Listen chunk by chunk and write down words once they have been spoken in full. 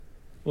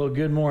Well,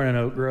 good morning,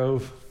 Oak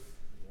Grove.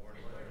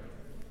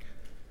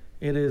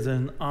 It is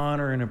an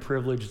honor and a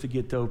privilege to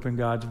get to open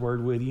God's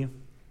Word with you.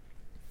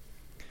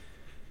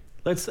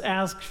 Let's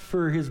ask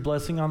for His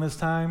blessing on this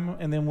time,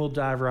 and then we'll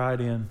dive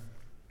right in.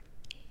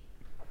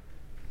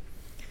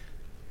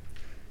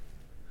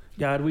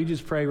 God, we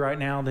just pray right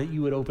now that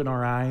you would open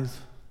our eyes.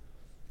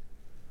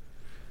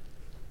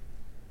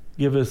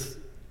 Give us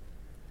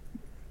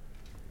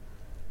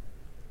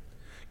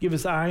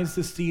eyes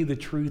to see the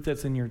truth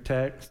that's in your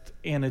text,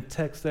 and a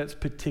text that's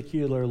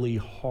particularly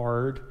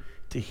hard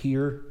to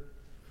hear.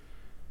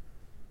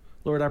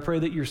 Lord, I pray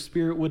that your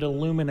Spirit would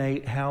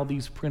illuminate how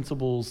these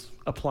principles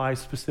apply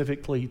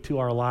specifically to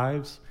our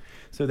lives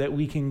so that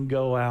we can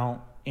go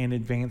out and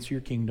advance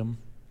your kingdom.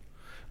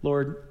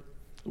 Lord,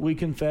 we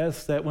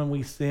confess that when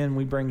we sin,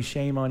 we bring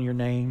shame on your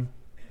name.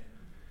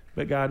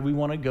 But God, we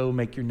want to go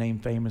make your name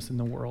famous in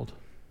the world.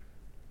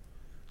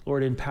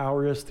 Lord,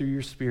 empower us through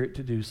your Spirit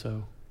to do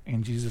so.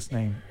 In Jesus'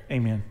 name,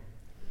 amen.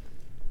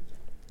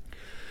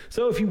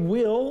 So if you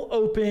will,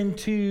 open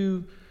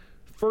to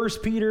 1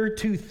 Peter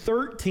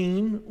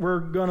 2:13.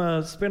 We're going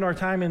to spend our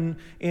time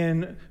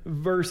in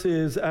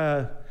verses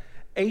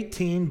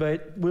 18,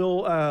 but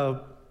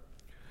we're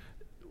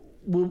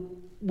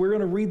going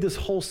to read this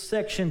whole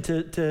section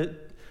to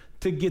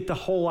get the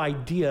whole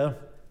idea.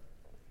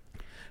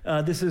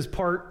 This is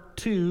part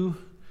 2,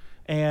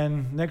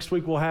 and next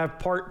week we'll have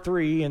part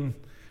 3, and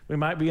we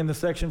might be in the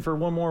section for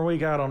one more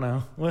week, I don't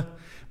know.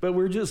 But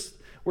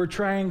we're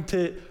trying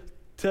to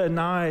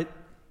not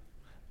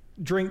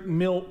drink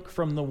milk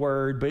from the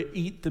word, but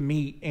eat the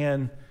meat.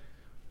 And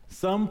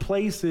some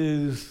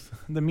places,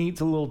 the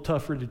meat's a little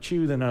tougher to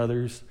chew than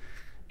others.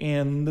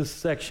 And this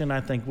section,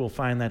 I think we'll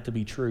find that to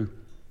be true.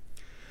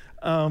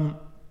 The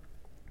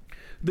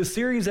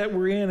series that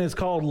we're in is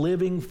called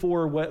Living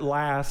for What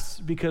Lasts,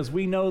 because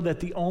we know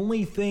that the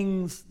only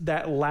things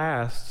that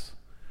last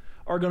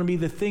are going to be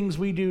the things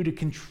we do to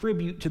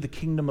contribute to the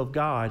kingdom of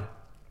God.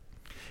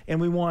 And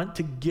we want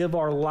to give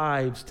our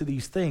lives to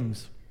these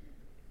things.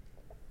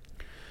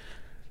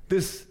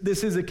 This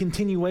is a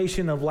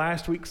continuation of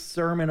last week's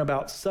sermon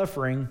about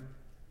suffering.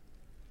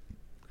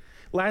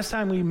 Last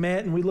time we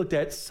met and we looked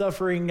at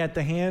suffering at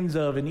the hands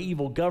of an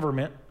evil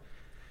government.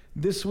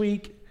 This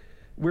week,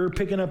 we're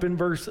picking up in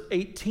verse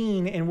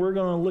 18, and we're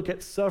going to look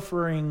at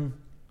suffering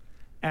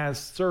as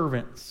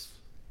servants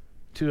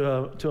to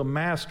a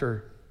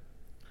master.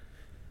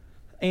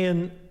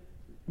 And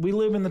we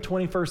live in the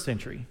 21st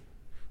century.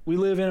 We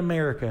live in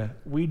America.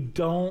 We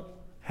don't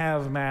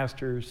have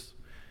masters,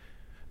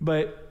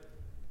 but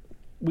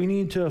we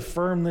need to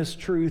affirm this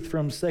truth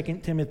from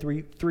 2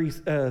 Timothy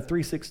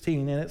 3:16,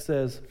 and it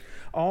says,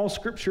 all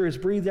scripture is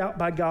breathed out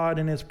by God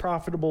and is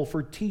profitable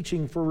for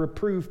teaching, for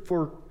reproof,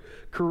 for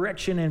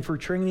correction, and for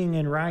training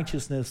in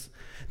righteousness,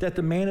 that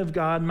the man of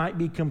God might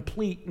be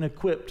complete and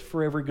equipped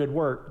for every good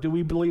work. Do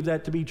we believe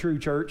that to be true,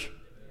 church?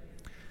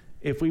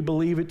 If we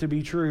believe it to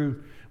be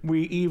true,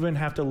 we even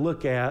have to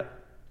look at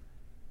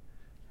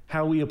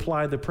how we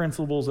apply the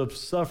principles of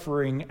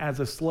suffering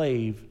as a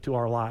slave to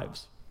our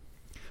lives.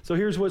 So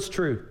here's what's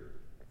true.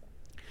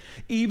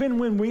 Even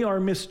when we are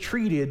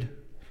mistreated,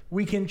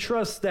 we can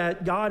trust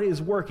that God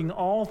is working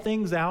all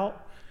things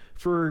out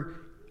for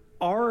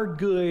our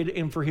good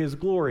and for his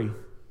glory.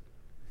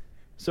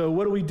 So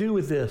what do we do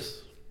with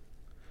this?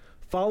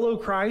 Follow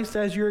Christ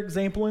as your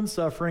example in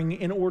suffering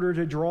in order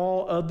to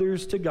draw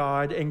others to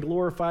God and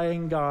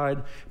glorifying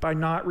God by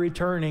not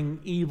returning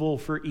evil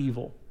for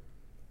evil.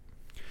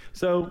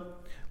 So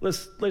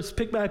let's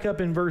pick back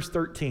up in verse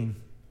 13.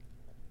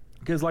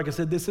 Because like I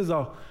said, this is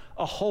a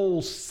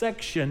whole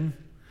section,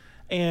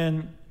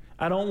 and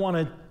I don't want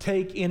to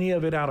take any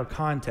of it out of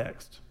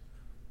context.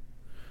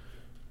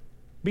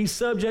 Be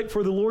subject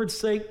for the Lord's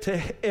sake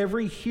to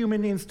every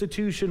human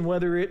institution,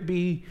 whether it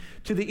be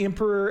to the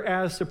emperor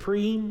as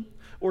supreme,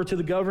 or to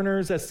the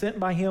governors as sent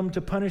by him to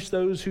punish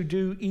those who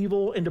do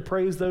evil and to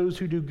praise those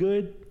who do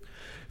good.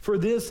 For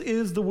this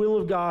is the will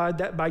of God,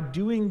 that by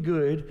doing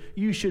good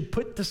you should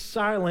put to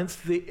silence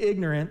the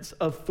ignorance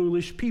of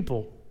foolish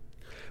people.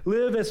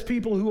 Live as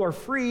people who are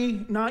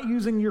free, not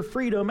using your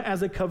freedom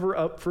as a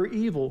cover-up for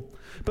evil,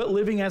 but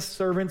living as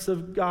servants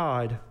of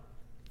God.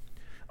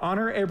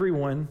 Honor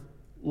everyone,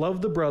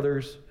 love the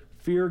brothers,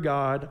 fear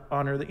God,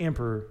 honor the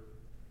emperor.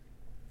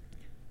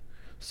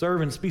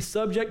 Servants, be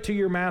subject to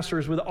your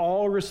masters with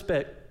all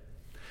respect,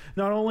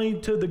 not only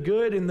to the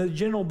good and the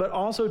gentle, but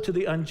also to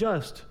the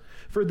unjust.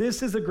 For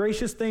this is a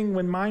gracious thing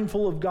when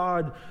mindful of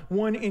God,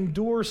 one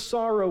endures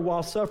sorrow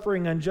while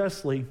suffering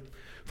unjustly.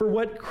 For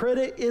what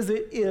credit is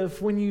it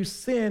if when you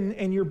sin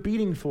and you're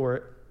beating for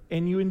it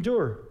and you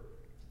endure?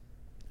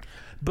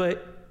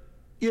 But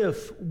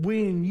if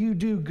when you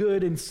do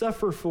good and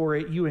suffer for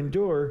it, you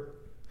endure,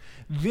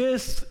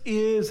 this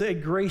is a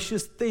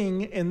gracious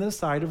thing in the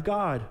sight of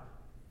God.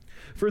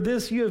 For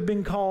this you have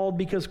been called,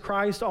 because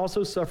Christ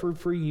also suffered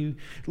for you,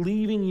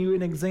 leaving you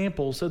an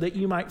example so that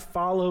you might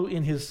follow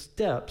in his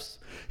steps.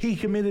 He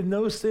committed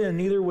no sin,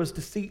 neither was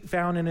deceit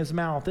found in his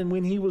mouth. And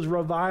when he was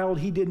reviled,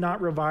 he did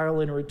not revile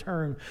in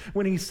return.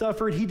 When he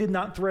suffered, he did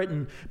not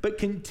threaten, but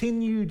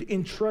continued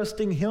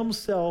entrusting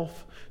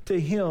himself to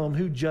him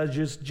who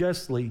judges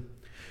justly.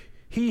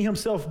 He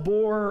himself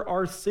bore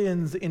our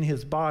sins in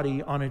his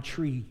body on a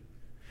tree,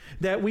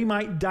 that we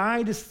might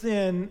die to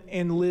sin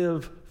and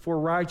live for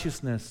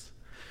righteousness.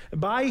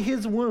 By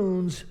his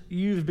wounds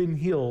you've been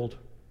healed,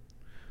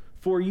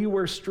 for you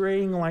were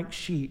straying like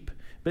sheep,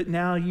 but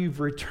now you've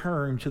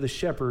returned to the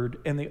shepherd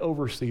and the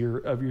overseer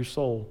of your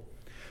soul.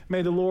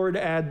 May the Lord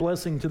add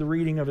blessing to the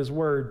reading of his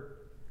word.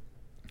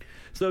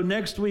 So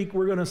next week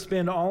we're going to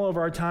spend all of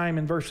our time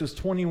in verses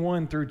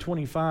 21 through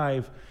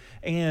 25,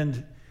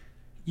 and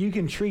you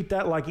can treat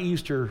that like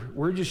Easter.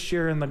 We're just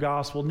sharing the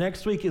gospel.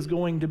 Next week is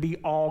going to be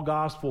all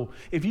gospel.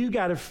 If you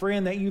got a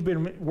friend that you've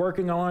been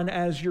working on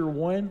as your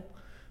one,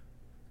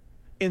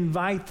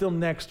 invite them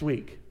next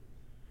week.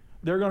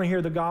 They're going to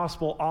hear the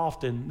gospel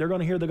often. They're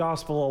going to hear the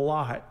gospel a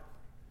lot.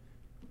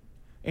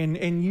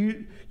 And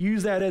you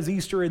use that as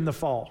Easter in the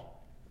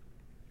fall.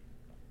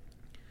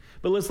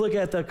 But let's look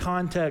at the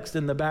context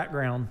and the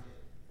background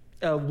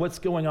of what's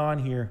going on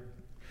here.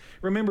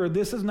 Remember,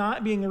 this is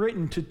not being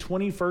written to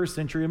 21st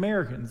century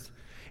Americans.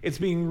 It's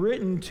being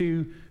written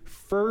to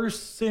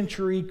first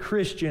century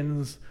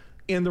Christians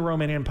in the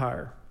Roman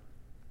Empire.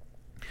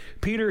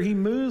 Peter, he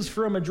moves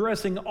from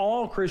addressing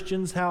all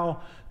Christians,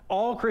 how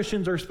all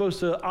Christians are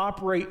supposed to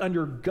operate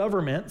under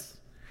governments,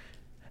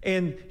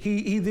 and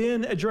he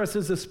then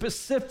addresses a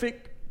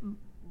specific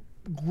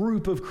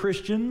group of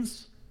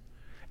Christians,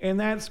 and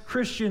that's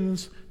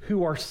Christians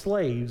who are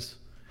slaves,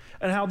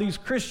 and how these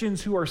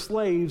Christians who are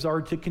slaves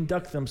are to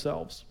conduct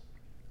themselves.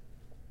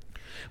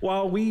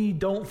 While we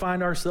don't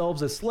find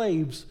ourselves as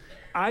slaves,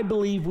 I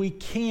believe we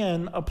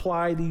can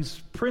apply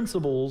these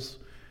principles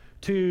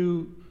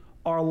to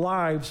our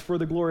lives for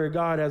the glory of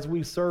God as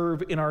we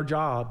serve in our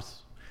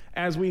jobs,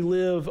 as we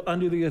live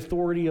under the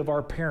authority of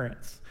our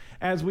parents,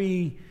 as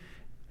we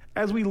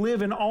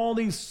live in all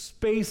these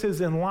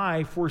spaces in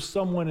life where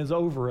someone is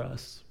over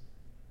us.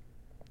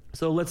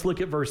 So let's look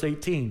at verse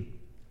 18.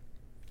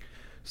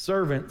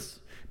 Servants,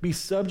 be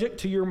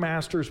subject to your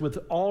masters with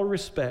all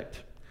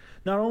respect,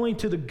 not only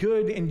to the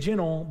good and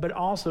gentle, but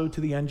also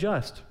to the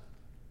unjust.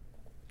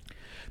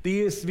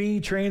 The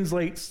ESV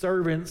translates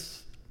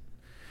servants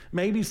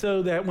maybe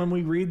so that when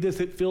we read this,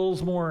 it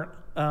feels more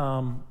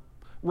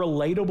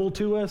relatable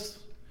to us.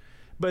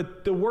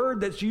 But the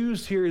word that's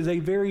used here is a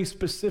very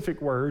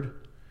specific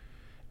word.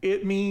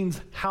 It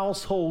means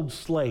household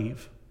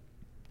slave.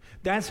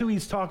 That's who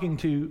he's talking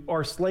to,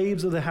 are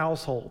slaves of the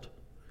household.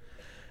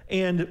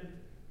 And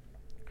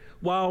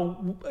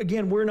while,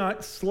 again, we're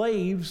not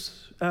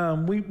slaves,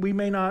 we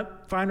may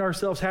not find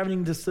ourselves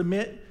having to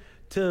submit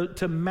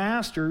to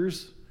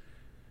masters.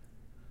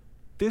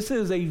 This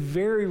is a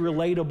very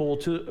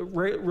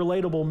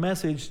relatable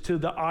message to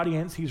the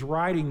audience he's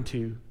writing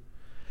to.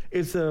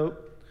 It's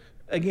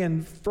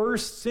again,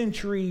 first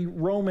century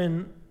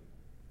Roman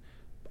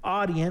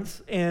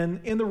audience,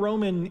 and in the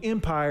Roman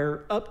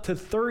Empire, up to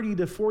 30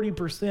 to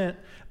 40%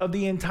 of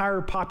the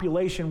entire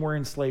population were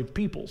enslaved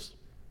peoples.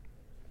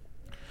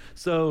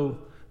 So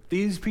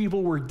these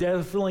people were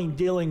definitely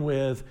dealing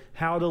with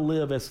how to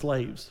live as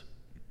slaves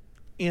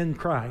in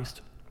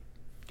Christ.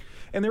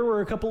 And there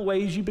were a couple of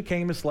ways you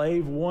became a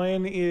slave.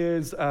 One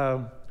is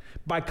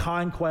by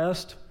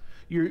conquest.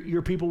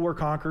 Your people were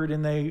conquered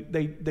and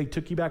they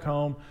took you back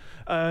home.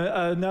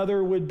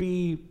 Another would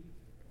be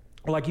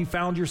like you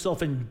found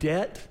yourself in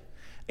debt.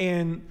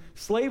 And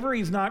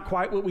slavery is not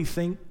quite what we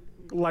think,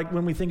 like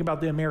when we think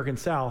about the American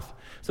South.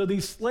 So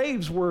these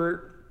slaves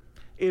were,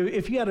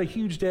 if you had a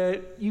huge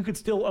debt, you could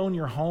still own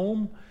your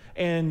home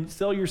and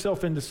sell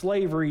yourself into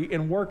slavery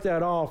and work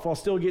that off while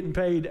still getting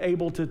paid,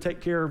 able to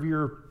take care of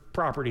your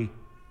property.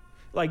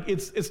 Like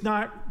it's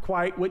not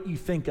quite what you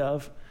think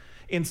of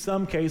in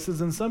some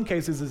cases. In some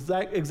cases, it's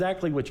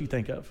exactly what you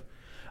think of.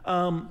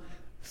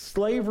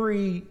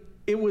 Slavery,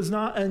 it was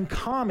not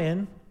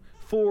uncommon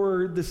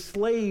for the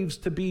slaves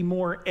to be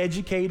more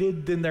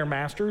educated than their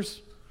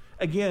masters.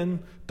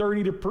 Again,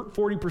 30 to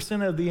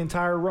 40% of the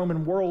entire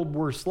Roman world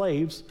were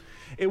slaves.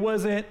 It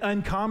wasn't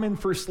uncommon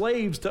for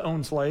slaves to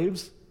own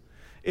slaves.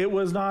 It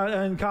was not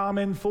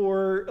uncommon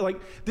for, like,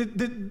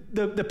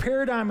 the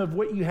paradigm of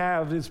what you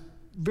have is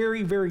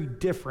very, very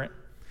different.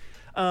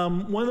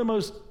 One of the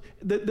most,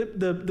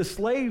 the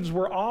slaves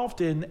were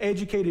often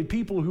educated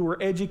people who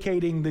were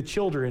educating the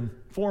children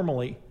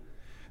formally.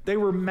 They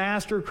were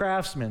master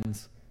craftsmen.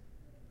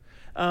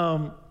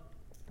 One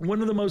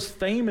of the most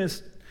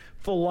famous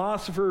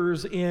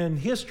philosophers in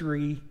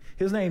history,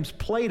 his name's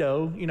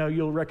Plato. You know,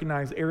 you'll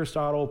recognize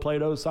Aristotle,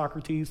 Plato,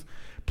 Socrates.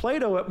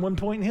 Plato at one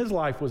point in his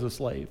life was a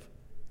slave.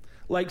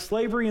 Like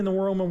slavery in the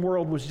Roman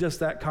world was just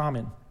that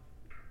common.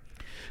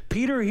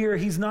 Peter here,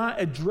 he's not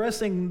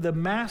addressing the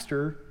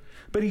master,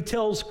 but he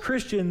tells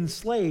Christian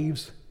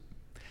slaves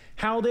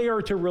how they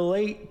are to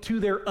relate to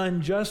their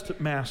unjust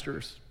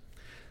masters.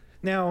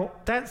 Now,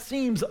 that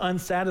seems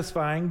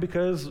unsatisfying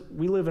because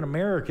we live in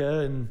America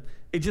and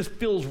it just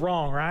feels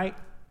wrong, right?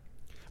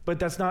 But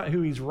that's not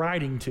who he's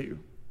writing to.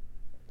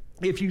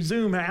 If you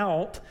zoom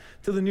out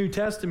to the New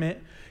Testament,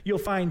 you'll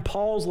find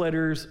Paul's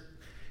letters.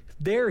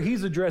 There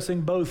he's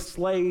addressing both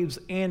slaves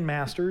and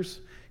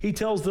masters. He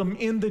tells them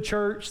in the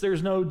church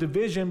there's no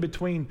division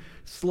between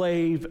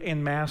slave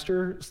and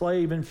master,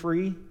 slave and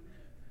free.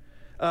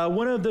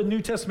 One of the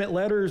New Testament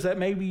letters that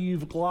maybe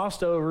you've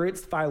glossed over,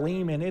 it's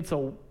Philemon. It's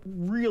a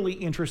really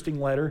interesting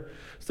letter.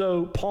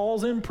 So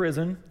Paul's in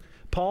prison.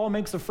 Paul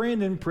makes a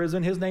friend in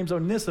prison. His name's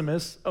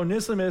Onesimus.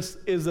 Onesimus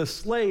is a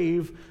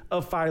slave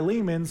of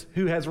Philemon's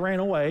who has ran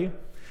away.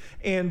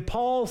 And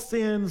Paul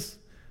sends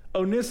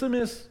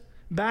Onesimus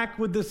back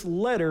with this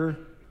letter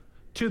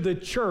to the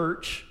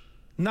church,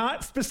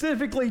 not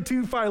specifically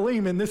to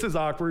Philemon. This is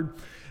awkward.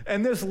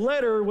 And this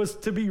letter was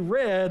to be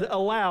read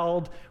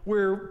aloud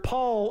where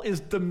Paul is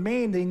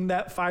demanding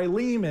that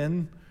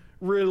Philemon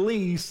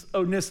release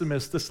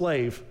Onesimus, the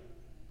slave.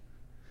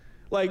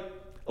 Like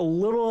a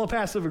little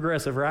passive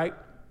aggressive, right?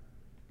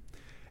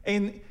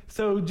 And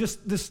so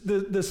just this,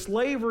 the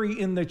slavery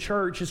in the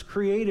church has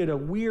created a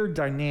weird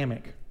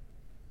dynamic.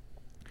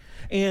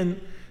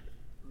 And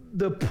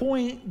the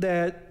point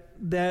that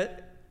the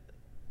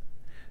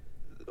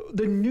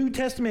New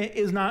Testament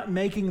is not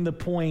making the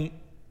point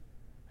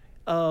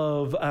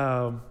of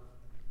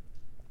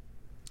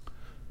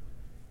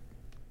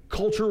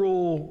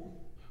cultural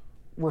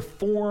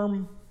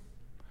reform.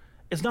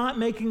 It's not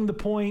making the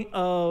point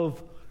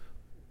of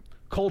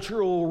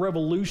cultural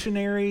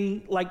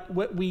revolutionary like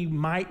what we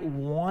might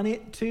want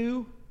it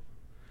to.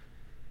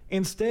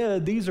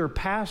 Instead, these are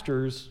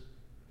pastors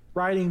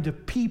writing to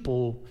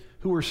people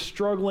who are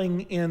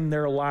struggling in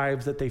their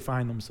lives that they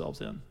find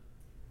themselves in.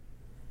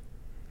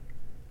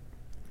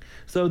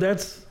 So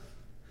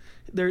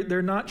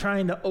they're not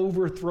trying to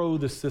overthrow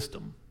the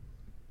system.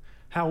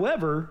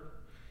 However,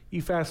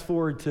 you fast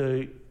forward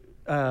to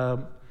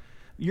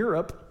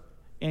Europe,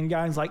 and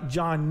guys like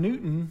John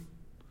Newton,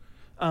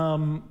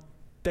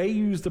 they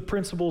use the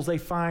principles they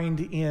find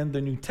in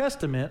the New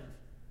Testament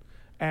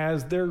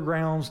as their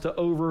grounds to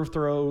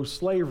overthrow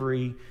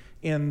slavery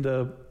in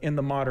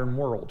the modern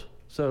world.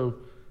 So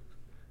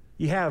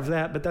you have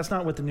that, but that's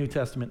not what the New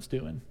Testament's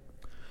doing.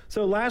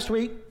 So last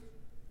week,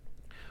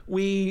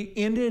 we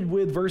ended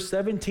with verse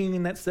 17,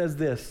 and that says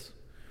this: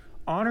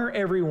 honor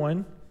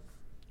everyone,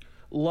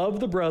 love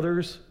the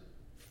brothers,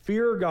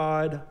 fear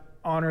God,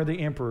 honor the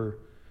emperor.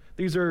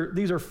 These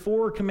are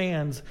 4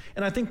 commands,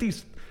 and I think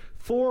these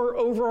 4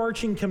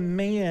 overarching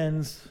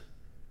commands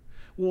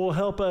will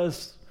help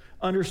us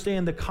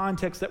understand the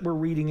context that we're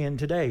reading in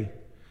today.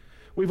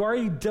 We've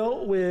already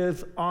dealt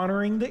with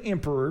honoring the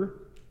emperor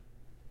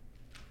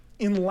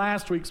in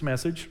last week's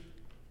message.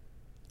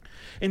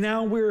 And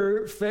now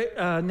we're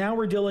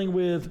dealing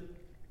with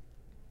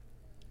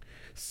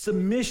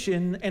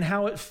submission and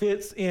how it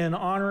fits in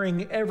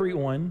honoring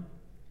everyone,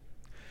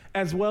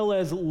 as well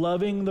as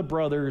loving the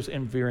brothers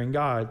and fearing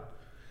God.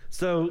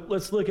 So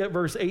let's look at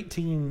verse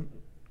 18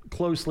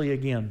 closely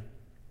again.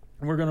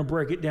 We're going to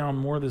break it down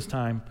more this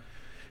time.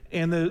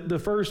 And the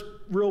first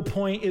real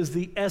point is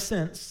the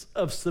essence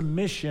of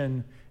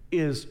submission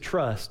is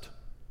trust.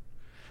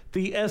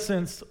 The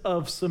essence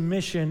of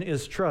submission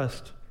is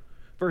trust.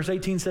 Verse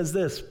 18 says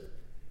this: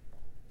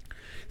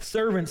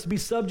 servants, be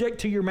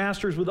subject to your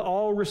masters with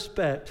all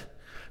respect,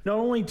 not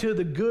only to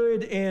the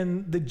good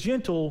and the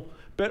gentle,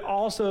 but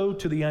also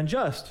to the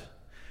unjust.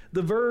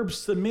 The verb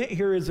submit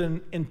here is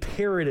an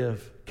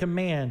imperative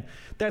command.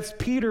 That's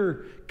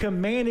Peter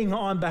commanding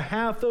on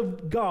behalf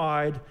of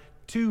God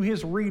to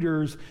his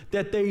readers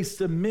that they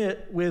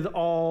submit with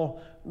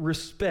all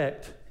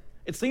respect.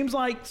 It seems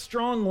like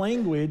strong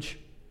language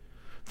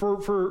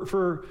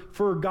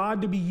for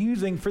God to be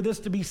using for this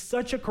to be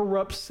such a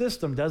corrupt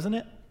system, doesn't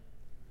it?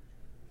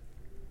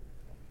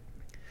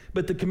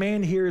 But the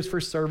command here is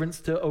for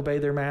servants to obey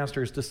their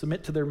masters, to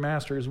submit to their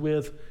masters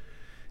with,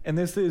 and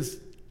this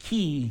is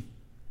key,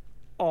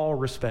 all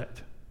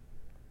respect.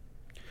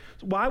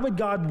 So why would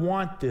God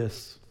want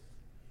this?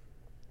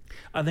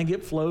 I think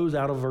it flows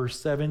out of verse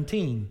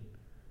 17.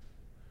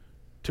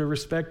 To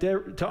respect,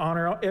 to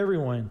honor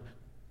everyone,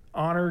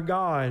 honor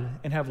God,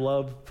 and have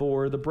love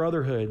for the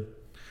brotherhood.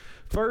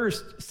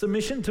 First,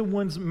 submission to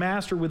one's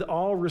master with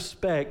all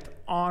respect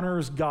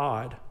honors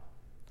God.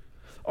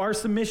 Our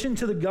submission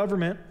to the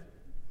government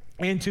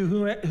and to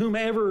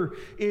whomever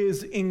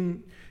is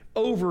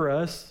over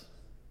us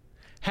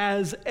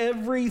has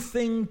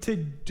everything to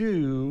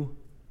do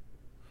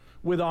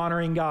with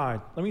honoring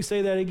God. Let me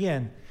say that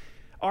again.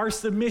 Our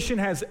submission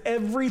has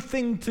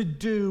everything to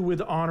do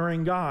with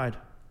honoring God.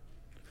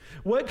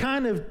 What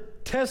kind of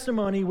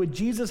testimony would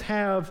Jesus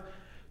have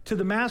to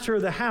the master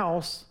of the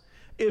house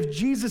if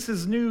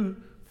Jesus' new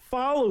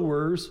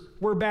followers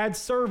were bad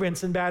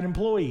servants and bad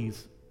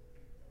employees?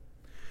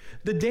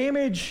 The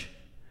damage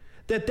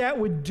that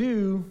would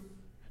do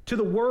to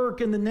the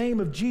work in the name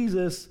of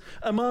Jesus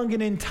among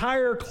an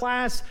entire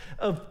class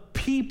of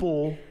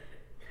people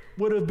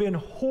would have been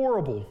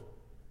horrible.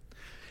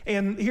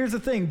 And here's the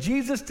thing,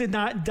 Jesus did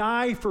not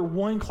die for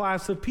one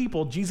class of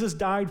people. Jesus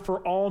died for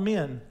all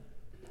men.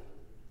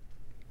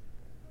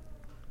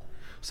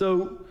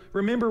 So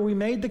remember, we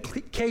made the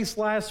case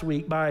last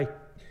week by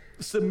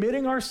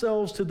submitting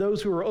ourselves to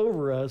those who are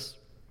over us.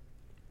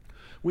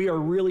 We are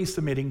really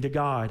submitting to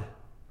God.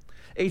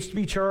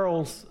 H.B.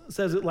 Charles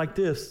says it like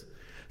this: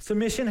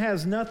 submission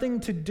has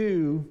nothing to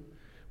do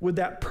with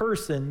that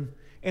person,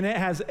 and it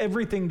has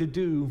everything to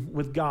do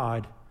with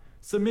God.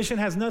 Submission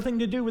has nothing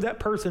to do with that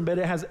person, but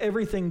it has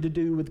everything to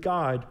do with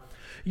God.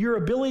 Your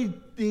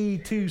ability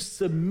to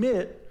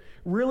submit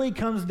really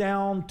comes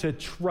down to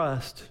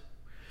trust.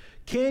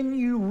 Can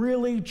you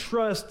really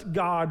trust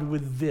God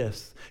with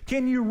this?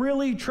 Can you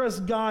really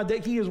trust God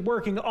that He is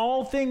working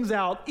all things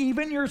out,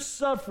 even your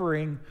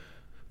suffering,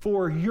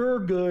 for your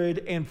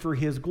good and for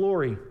His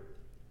glory?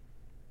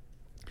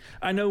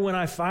 I know when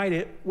I fight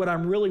it, what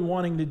I'm really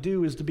wanting to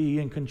do is to be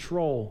in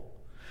control.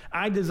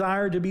 I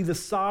desire to be the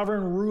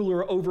sovereign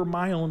ruler over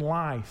my own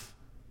life.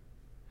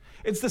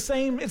 It's the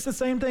same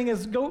thing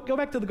as, go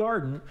back to the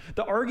garden.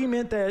 The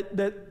argument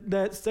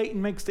that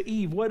Satan makes to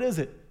Eve, what is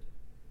it?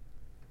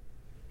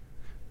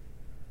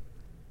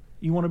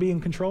 You want to be in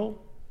control?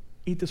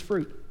 Eat this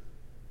fruit.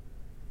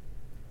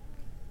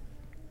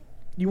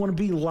 You want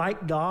to be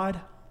like God?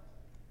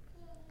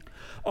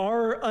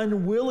 Our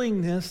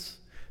unwillingness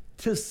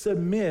to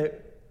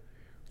submit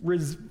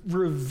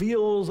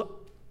reveals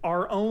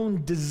our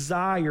own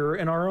desire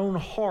and our own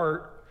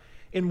heart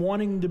in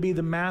wanting to be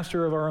the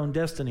master of our own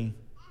destiny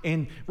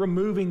and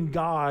removing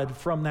God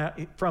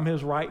from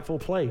His rightful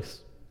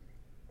place.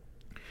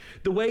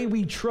 The way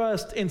we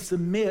trust and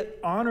submit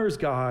honors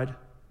God,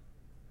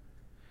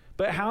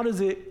 but how does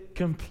it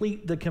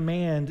complete the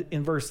command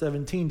in verse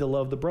 17 to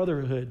love the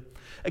brotherhood?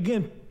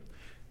 Again,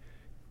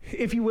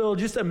 if you will,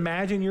 just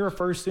imagine you're a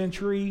first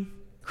century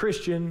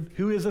Christian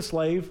who is a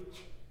slave,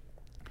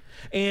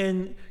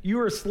 and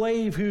you're a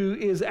slave who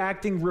is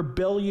acting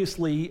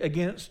rebelliously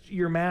against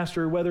your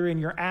master, whether in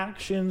your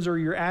actions or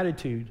your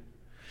attitude.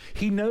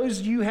 He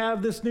knows you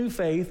have this new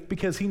faith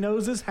because he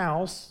knows his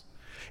house,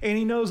 and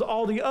he knows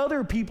all the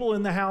other people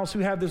in the house who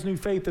have this new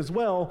faith as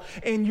well,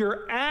 and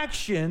your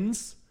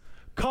actions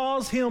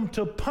cause him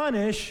to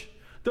punish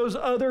those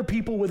other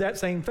people with that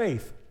same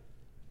faith.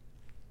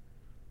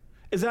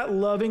 Is that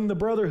loving the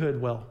brotherhood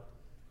well?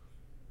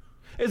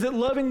 Is it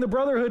loving the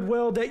brotherhood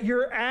well that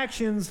your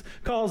actions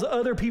cause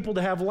other people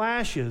to have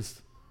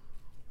lashes?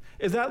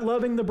 Is that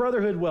loving the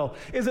brotherhood well?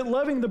 Is it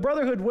loving the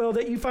brotherhood well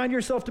that you find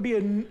yourself to be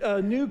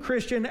a new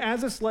Christian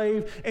as a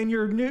slave, and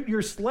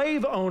your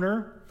slave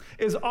owner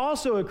is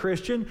also a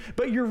Christian,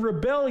 but you're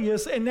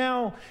rebellious, and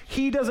now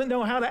he doesn't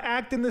know how to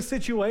act in this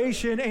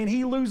situation, and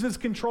he loses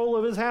control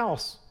of his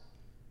house?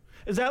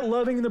 Is that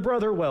loving the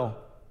brother well?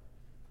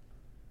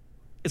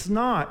 It's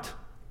not.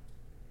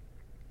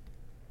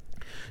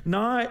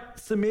 Not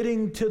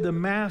submitting to the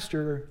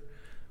master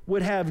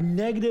would have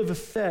negative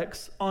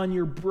effects on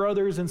your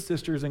brothers and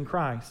sisters in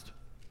Christ.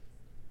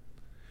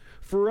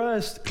 For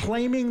us,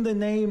 claiming the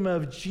name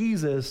of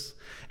Jesus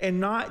and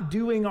not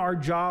doing our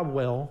job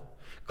well,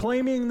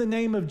 claiming the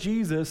name of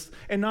Jesus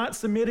and not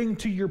submitting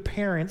to your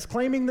parents,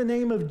 claiming the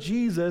name of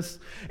Jesus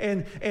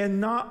and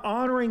not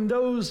honoring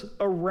those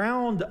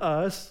around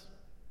us,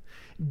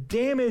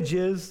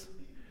 damages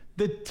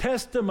the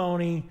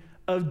testimony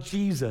of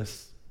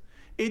Jesus.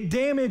 It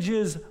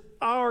damages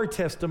our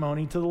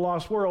testimony to the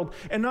lost world.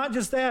 And not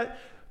just that,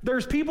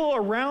 there's people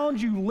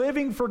around you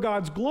living for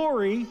God's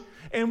glory,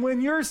 and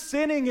when you're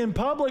sinning in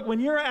public, when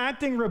you're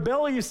acting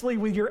rebelliously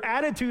with your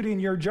attitude in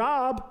your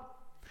job,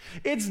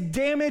 it's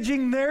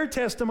damaging their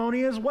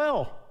testimony as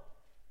well.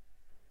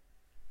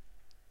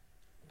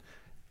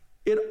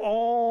 It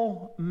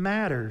all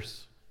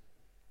matters.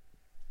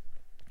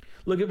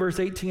 Look at verse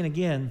 18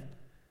 again,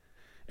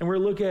 and we're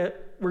going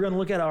to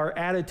look at our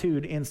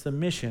attitude in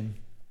submission.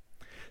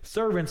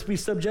 Servants, be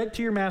subject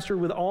to your master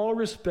with all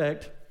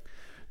respect,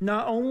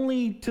 not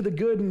only to the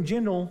good and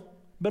gentle,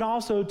 but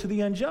also to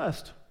the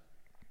unjust.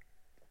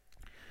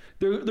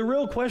 The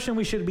real question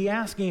we should be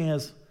asking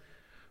is,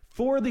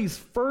 for these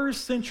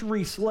first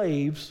century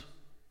slaves,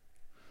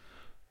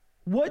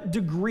 what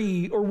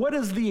degree or what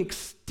is the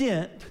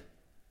extent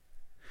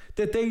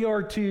that they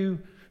are to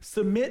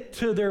submit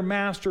to their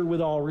master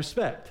with all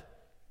respect?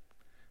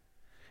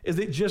 Is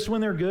it just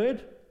when they're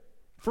good?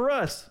 For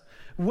us,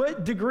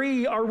 what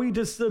degree are we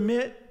to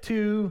submit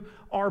to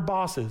our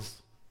bosses?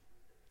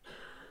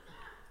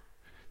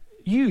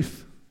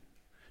 Youth,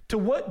 to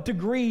what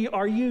degree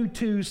are you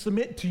to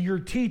submit to your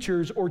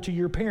teachers or to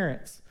your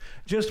parents?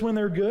 Just when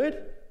they're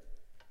good?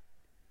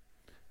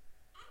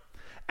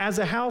 As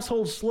a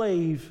household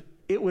slave,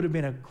 it would have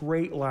been a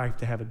great life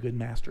to have a good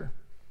master.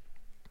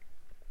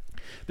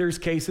 There's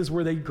cases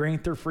where they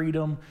grant their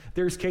freedom.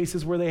 There's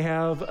cases where they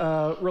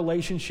have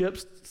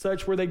relationships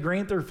such where they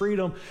grant their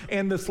freedom,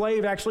 and the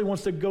slave actually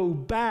wants to go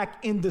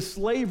back into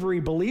slavery,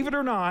 believe it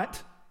or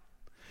not,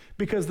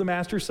 because the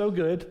master's so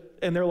good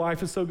and their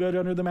life is so good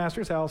under the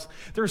master's house.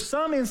 There's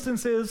some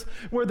instances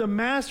where the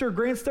master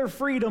grants their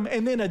freedom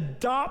and then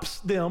adopts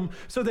them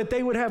so that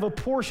they would have a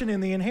portion in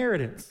the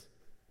inheritance.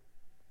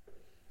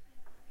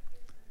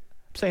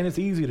 saying it's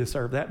easy to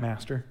serve that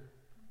master.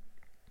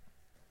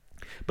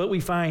 But we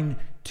find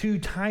two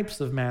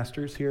types of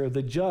masters here,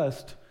 the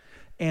just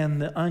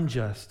and the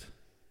unjust.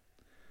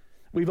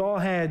 We've all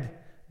had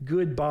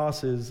good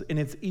bosses, and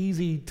it's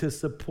easy to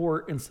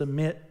support and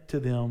submit to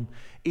them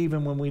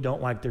even when we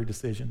don't like their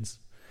decisions.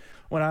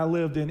 When I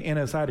lived in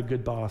Ennis, I had a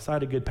good boss. I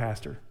had a good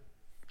pastor.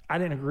 I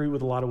didn't agree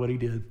with a lot of what he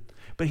did,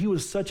 but he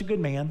was such a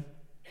good man.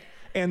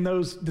 And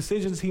those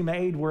decisions he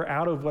made were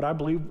out of what I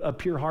believe a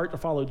pure heart to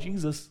follow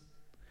Jesus.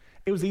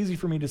 It was easy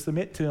for me to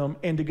submit to him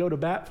and to go to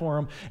bat for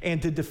him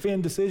and to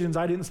defend decisions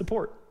I didn't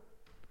support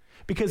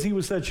because he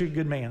was such a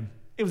good man.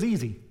 It was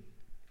easy.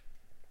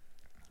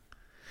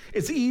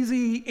 It's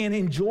easy and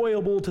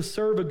enjoyable to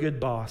serve a good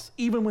boss,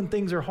 even when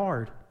things are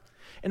hard.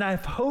 And I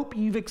hope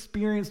you've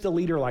experienced a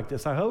leader like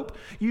this. I hope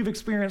you've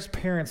experienced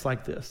parents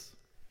like this.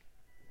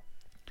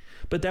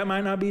 But that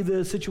might not be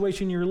the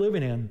situation you're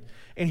living in.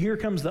 And here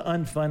comes the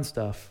unfun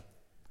stuff.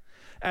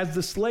 As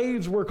the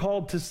slaves were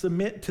called to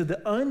submit to the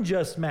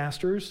unjust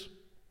masters,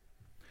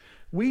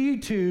 we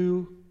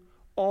too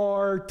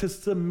are to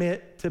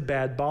submit to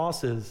bad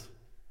bosses.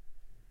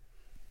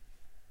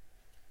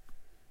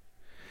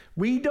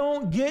 We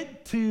don't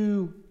get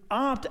to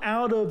opt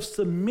out of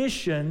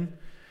submission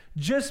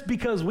just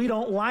because we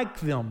don't like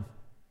them.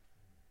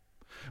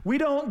 We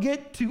don't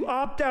get to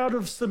opt out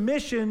of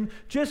submission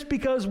just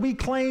because we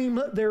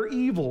claim they're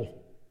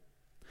evil.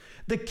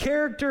 The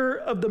character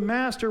of the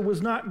master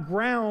was not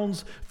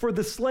grounds for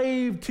the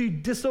slave to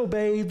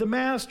disobey the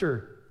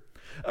master.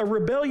 A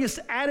rebellious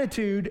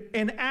attitude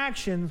and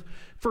action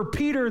for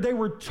Peter, they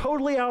were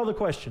totally out of the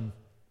question.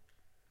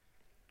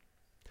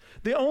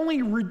 The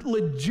only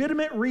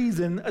legitimate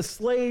reason a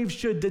slave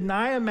should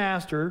deny a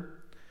master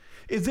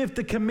is if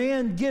the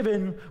command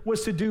given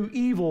was to do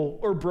evil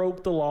or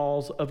broke the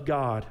laws of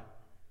God.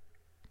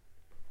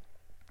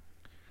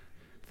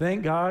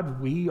 Thank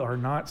God we are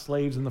not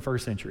slaves in the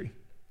first century.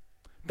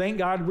 Thank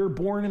God we're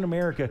born in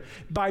America.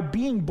 By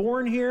being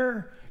born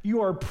here,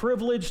 you are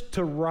privileged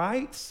to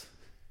rights,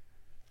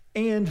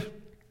 and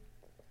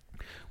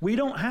we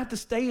don't have to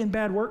stay in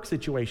bad work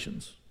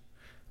situations.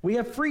 We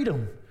have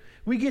freedom.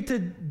 We get to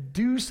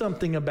do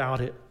something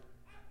about it.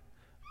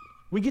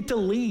 We get to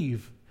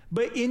leave.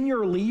 But in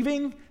your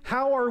leaving,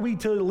 how are we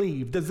to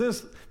leave?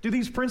 Do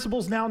these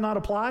principles now not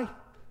apply?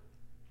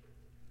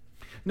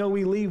 No,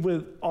 we leave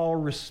with all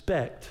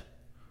respect,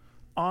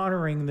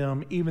 honoring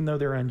them even though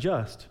they're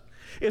unjust.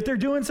 If they're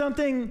doing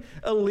something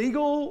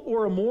illegal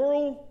or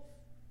immoral,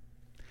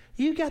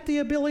 you got the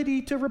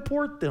ability to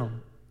report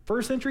them.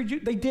 First century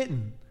Jews, they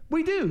didn't.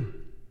 We do.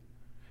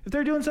 If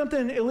they're doing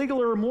something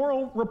illegal or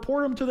immoral,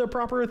 report them to the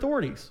proper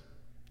authorities.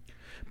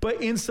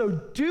 But in so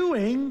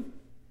doing,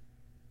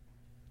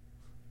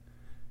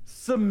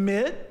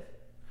 submit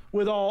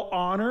with all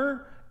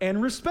honor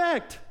and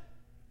respect.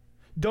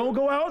 Don't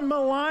go out and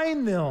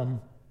malign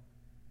them.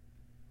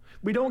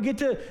 We don't get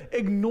to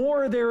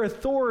ignore their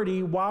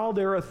authority while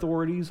their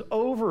authority's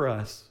over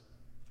us.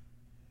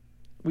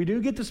 We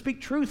do get to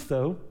speak truth,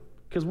 though,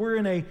 because we're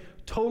in a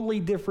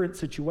totally different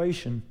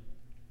situation.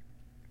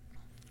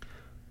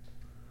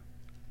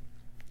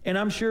 And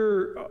I'm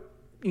sure,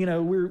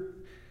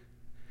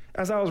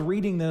 as I was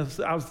reading this,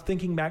 I was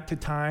thinking back to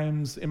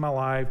times in my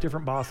life,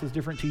 different bosses,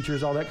 different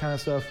teachers, all that kind of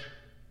stuff.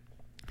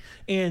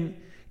 And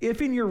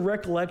if in your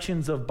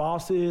recollections of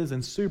bosses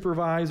and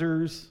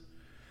supervisors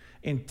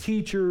and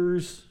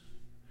teachers,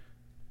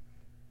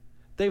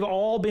 they've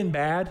all been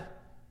bad,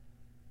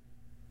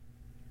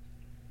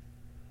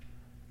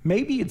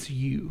 maybe it's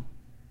you.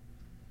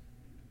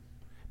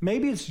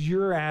 Maybe it's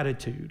your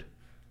attitude.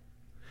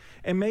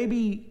 And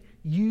maybe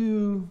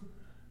you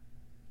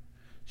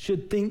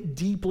should think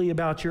deeply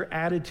about your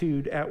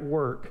attitude at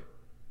work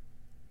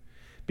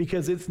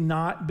because it's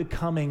not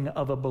becoming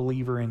of a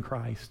believer in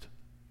Christ.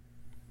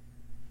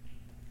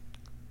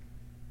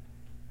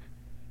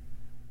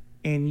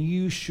 And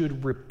you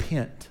should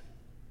repent.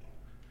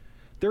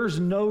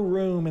 There's no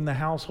room in the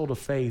household of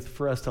faith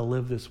for us to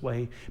live this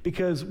way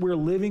because we're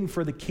living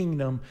for the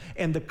kingdom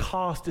and the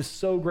cost is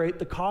so great.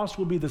 The cost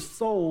will be the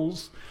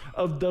souls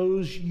of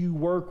those you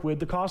work with.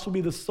 The cost will be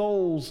the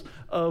souls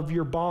of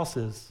your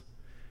bosses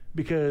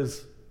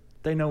because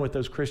they know what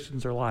those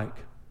Christians are like.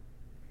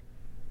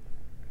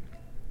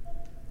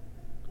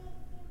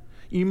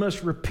 You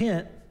must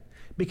repent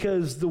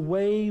because the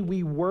way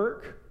we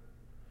work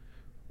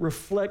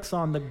reflects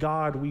on the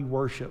God we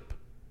worship.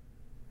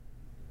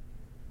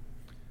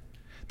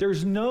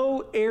 There's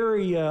no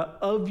area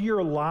of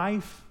your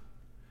life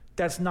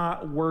that's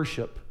not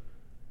worship.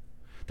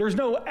 There's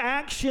no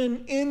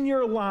action in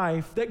your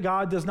life that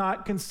God does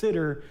not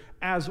consider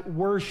as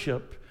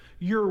worship.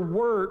 Your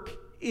work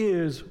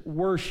is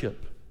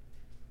worship.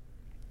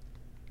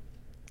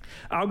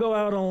 I'll go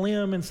out on a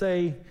limb and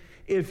say,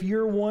 if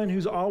you're one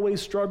who's always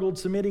struggled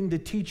submitting to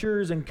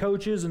teachers and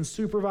coaches and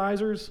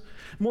supervisors,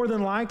 more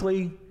than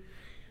likely,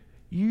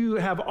 you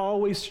have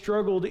always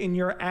struggled in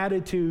your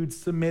attitude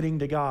submitting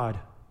to God.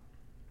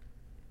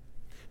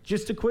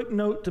 Just a quick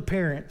note to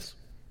parents.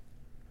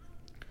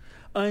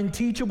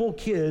 Unteachable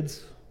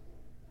kids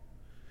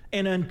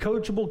and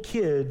uncoachable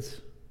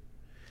kids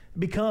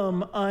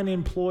become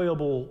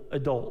unemployable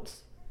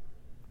adults.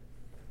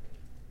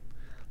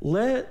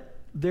 Let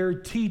their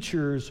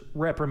teachers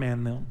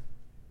reprimand them.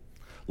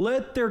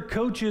 Let their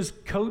coaches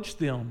coach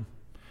them.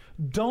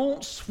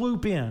 Don't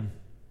swoop in.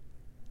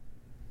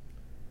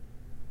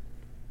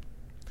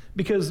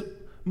 Because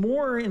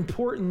more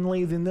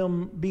importantly than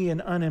them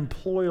being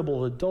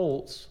unemployable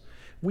adults,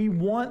 we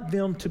want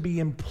them to be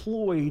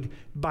employed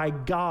by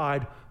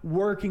God,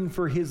 working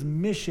for His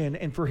mission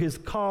and for His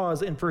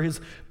cause and for His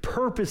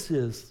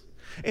purposes.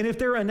 And if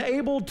they're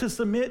unable to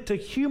submit to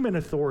human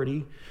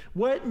authority,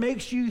 what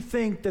makes you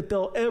think that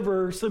they'll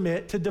ever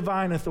submit to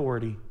divine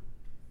authority?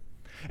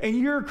 And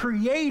you're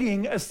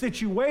creating a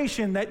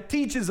situation that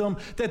teaches them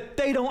that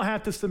they don't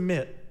have to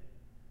submit.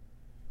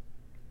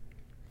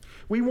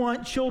 We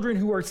want children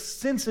who are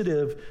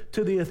sensitive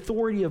to the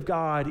authority of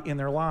God in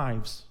their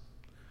lives.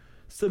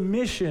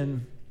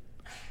 Submission,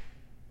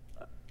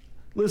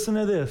 listen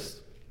to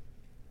this.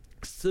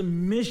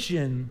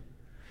 Submission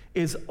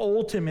is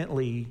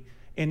ultimately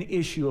an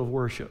issue of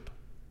worship.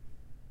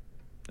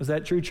 Is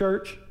that true,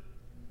 church?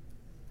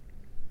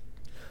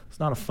 It's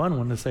not a fun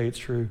one to say it's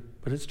true,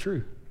 but it's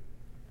true.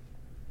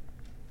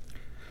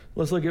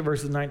 Let's look at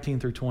verses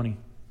 19 through 20.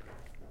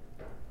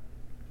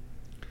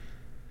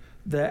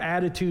 The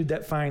attitude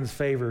that finds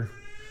favor.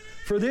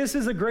 For this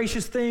is a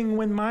gracious thing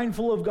when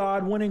mindful of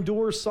God, one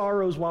endures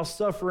sorrows while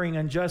suffering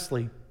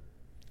unjustly.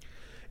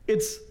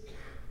 It's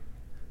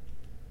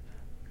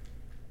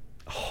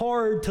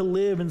hard to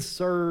live and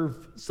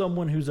serve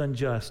someone who's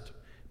unjust.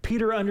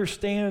 Peter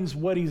understands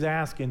what he's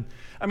asking.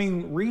 I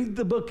mean, read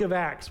the book of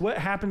Acts. What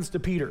happens to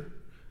Peter?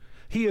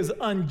 He is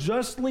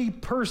unjustly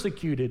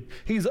persecuted.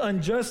 He's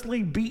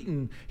unjustly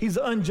beaten. He's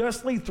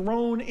unjustly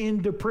thrown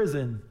into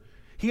prison.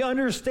 He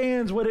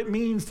understands what it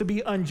means to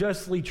be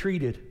unjustly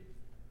treated.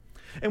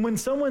 And when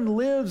someone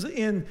lives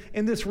in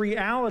this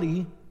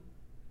reality,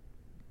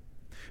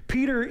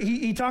 Peter,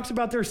 he talks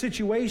about their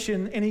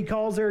situation and he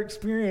calls their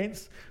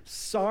experience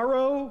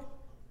sorrow.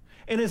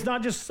 And it's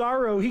not just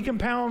sorrow, he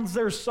compounds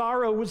their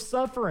sorrow with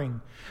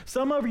suffering.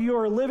 Some of you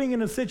are living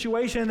in a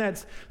situation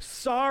that's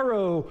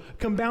sorrow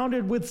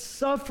compounded with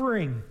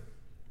suffering.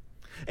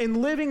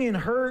 And living in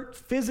hurt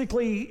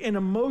physically and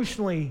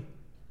emotionally.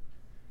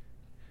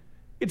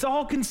 It's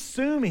all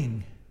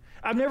consuming.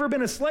 I've never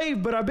been a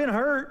slave, but I've been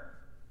hurt.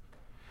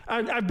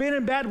 I've been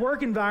in bad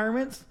work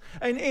environments.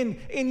 And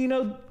you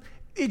know,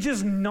 it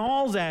just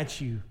gnaws at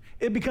you.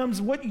 It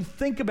becomes what you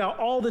think about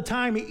all the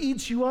time. It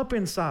eats you up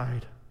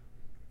inside.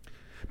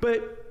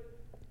 But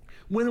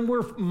when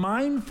we're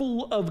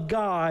mindful of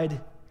God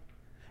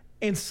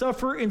and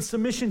suffer in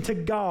submission to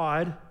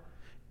God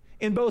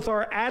in both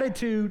our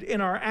attitude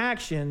and our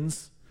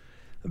actions,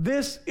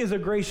 this is a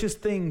gracious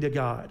thing to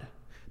God.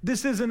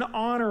 This is an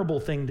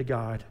honorable thing to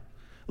God.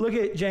 Look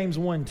at James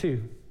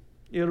 1:2.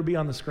 It'll be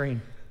on the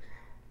screen.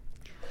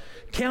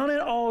 Count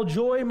it all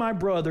joy, my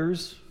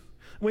brothers,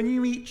 when you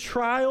meet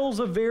trials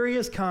of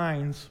various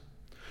kinds,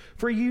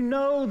 for you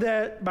know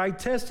that by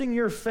testing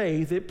your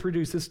faith, it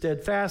produces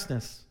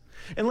steadfastness.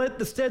 And let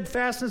the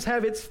steadfastness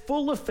have its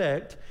full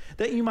effect,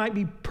 that you might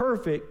be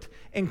perfect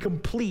and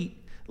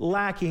complete,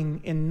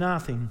 lacking in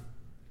nothing.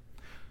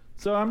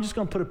 So I'm just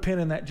going to put a pin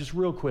in that just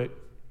real quick.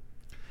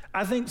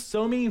 I think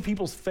so many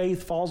people's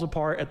faith falls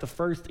apart at the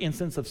first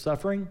instance of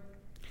suffering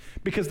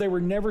because they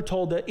were never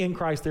told that in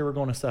Christ they were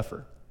going to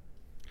suffer.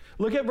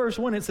 Look at verse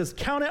 1. It says,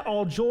 count it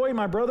all joy,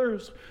 my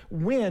brothers,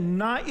 when,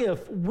 not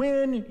if,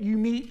 when you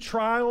meet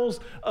trials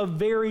of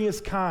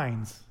various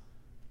kinds.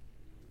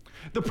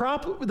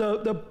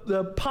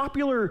 The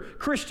popular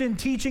Christian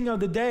teaching of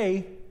the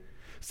day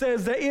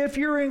says that if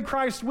you're in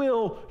Christ's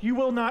will, you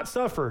will not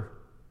suffer.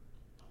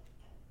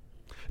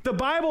 The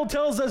Bible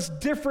tells us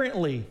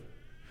differently.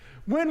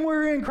 When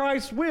we're in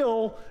Christ's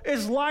will,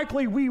 it's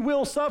likely we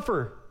will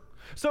suffer.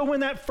 So when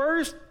that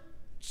first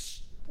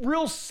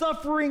real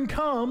suffering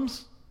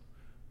comes,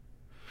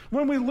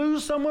 when we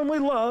lose someone we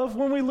love,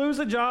 when we lose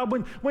a job,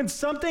 when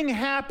something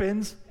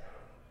happens,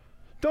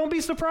 don't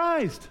be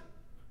surprised.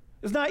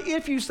 It's not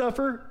if you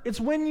suffer, it's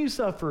when you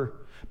suffer.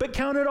 But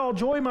count it all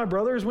joy, my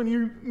brothers, when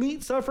you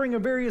meet suffering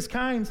of various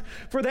kinds,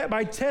 for that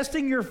by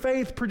testing your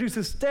faith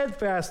produces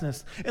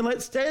steadfastness. And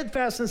let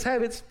steadfastness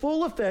have its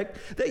full effect,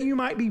 that you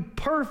might be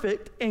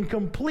perfect and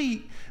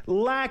complete,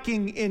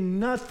 lacking in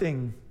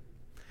nothing.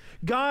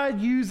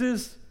 God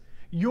uses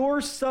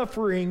your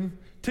suffering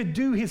to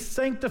do his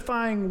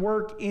sanctifying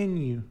work in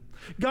you.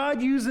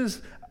 God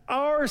uses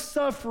our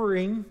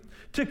suffering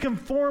to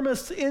conform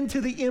us into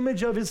the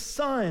image of his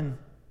Son.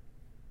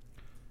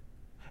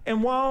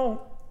 And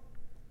while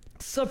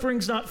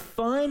suffering's not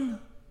fun,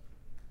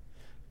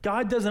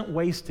 God doesn't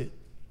waste it.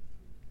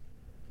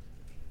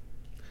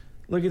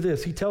 Look at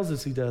this. He tells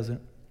us he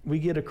doesn't. We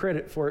get a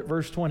credit for it.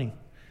 Verse 20.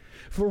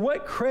 For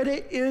what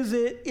credit is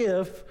it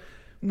if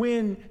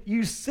when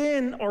you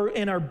sin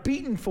and are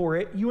beaten for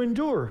it, you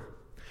endure?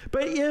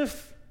 But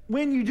if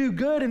when you do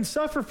good and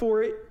suffer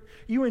for it,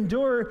 you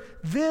endure,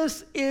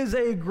 this is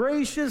a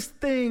gracious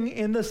thing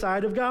in the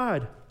sight of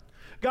God.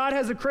 God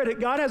has a credit.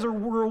 God has a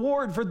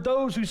reward for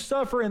those who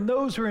suffer and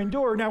those who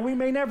endure. Now, we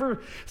may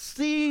never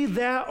see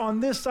that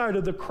on this side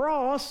of the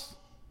cross,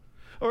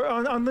 or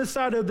on this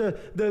side of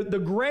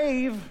the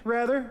grave,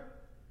 rather.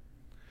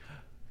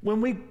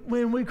 When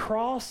we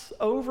cross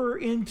over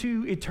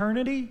into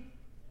eternity,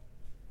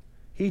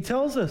 he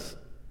tells us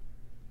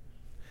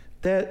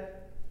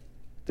that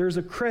there's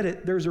a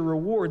credit, there's a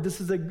reward. This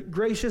is a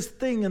gracious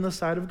thing in the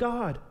sight of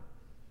God.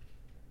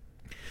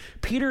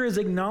 Peter is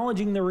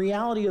acknowledging the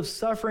reality of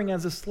suffering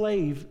as a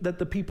slave that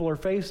the people are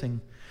facing.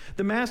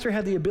 The master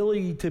had the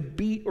ability to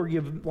beat or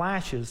give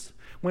lashes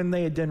when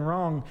they had done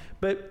wrong,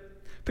 but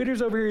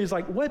Peter's over here, he's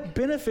like, what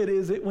benefit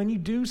is it when you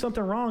do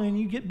something wrong and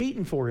you get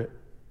beaten for it?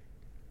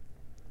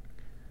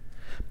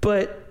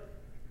 But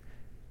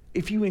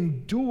if you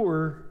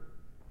endure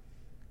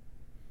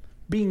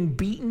being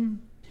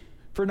beaten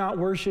for not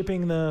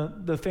worshiping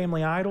the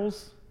family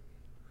idols,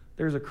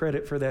 there's a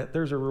credit for that.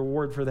 There's a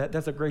reward for that.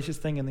 That's a gracious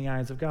thing in the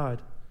eyes of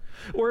God.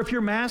 Or if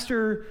your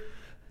master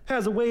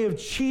has a way of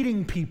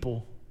cheating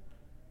people,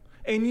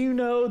 and you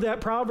know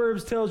that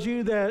Proverbs tells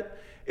you that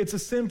it's a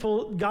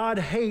sinful, God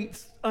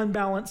hates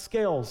unbalanced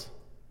scales.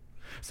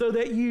 So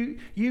that you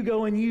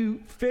go and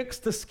you fix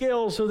the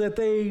scales so that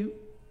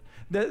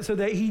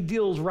he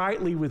deals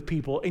rightly with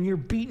people, and you're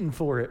beaten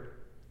for it.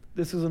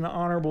 This is an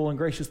honorable and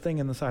gracious thing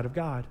in the sight of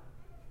God.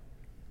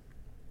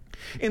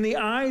 In the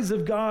eyes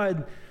of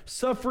God,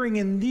 suffering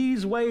in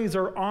these ways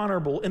are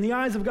honorable. In the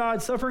eyes of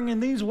God, suffering in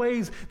these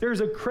ways, there's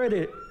a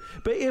credit.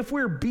 But if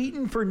we're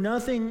beaten for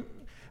nothing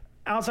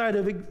outside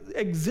of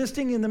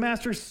existing in the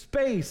master's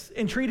space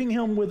and treating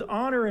him with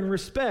honor and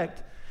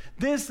respect,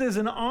 this is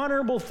an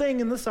honorable thing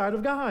in the sight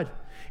of God.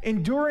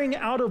 Enduring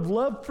out of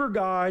love for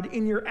God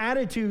in your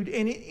attitude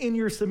and in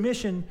your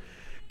submission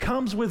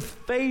comes with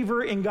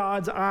favor in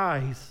God's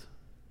eyes.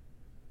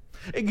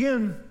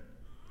 Again,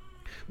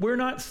 we're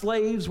not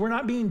slaves. We're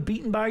not being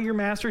beaten by your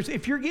masters.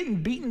 If you're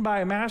getting beaten by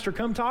a master,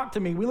 come talk to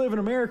me. We live in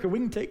America. We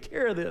can take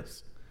care of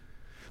this.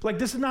 Like,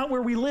 this is not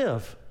where we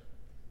live.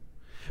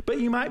 But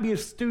you might be a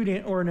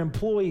student or an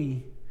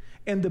employee,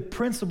 and the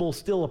principle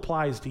still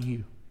applies to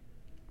you.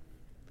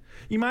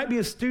 You might be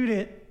a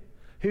student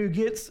who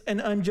gets an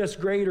unjust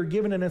grade or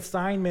given an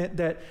assignment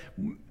that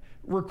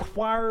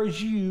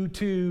requires you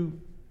to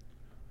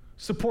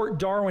support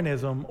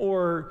Darwinism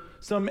or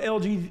some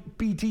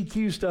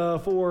LGBTQ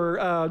stuff,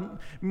 or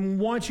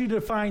wants you to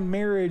define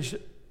marriage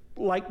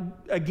like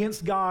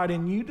against God,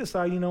 and you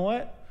decide, you know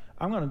what?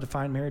 I'm going to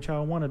define marriage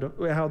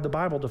how the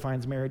Bible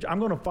defines marriage. I'm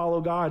going to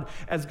follow God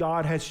as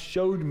God has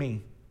showed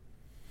me.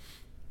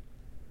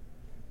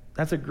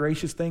 That's a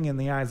gracious thing in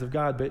the eyes of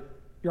God, but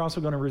you're also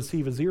going to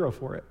receive a 0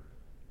 for it.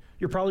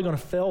 You're probably going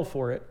to fail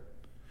for it.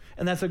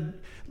 And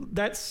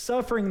that's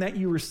suffering that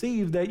you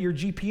receive, that your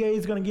GPA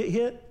is going to get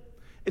hit.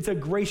 It's a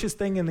gracious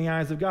thing in the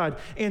eyes of God.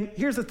 And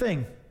here's the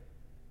thing.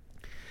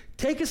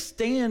 Take a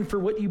stand for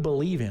what you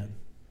believe in.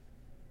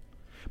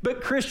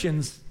 But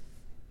Christians,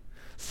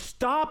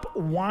 stop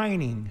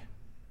whining.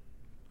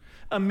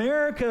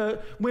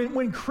 America,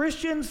 when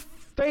Christians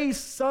face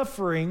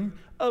suffering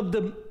of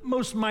the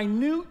most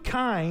minute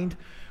kind,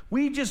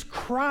 we just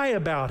cry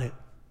about it.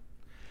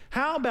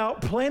 How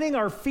about planting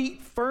our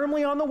feet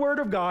firmly on the Word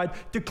of God,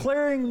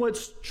 declaring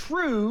what's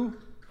true,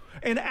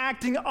 and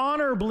acting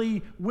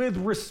honorably with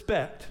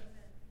respect?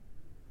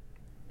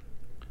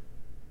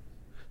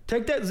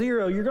 Take that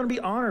 0. You're going to be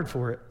honored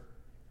for it.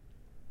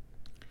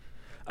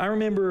 I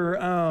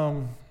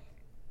remember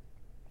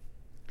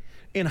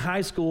in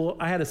high school,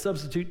 I had a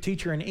substitute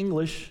teacher in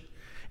English.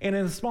 And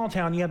in a small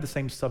town, you have the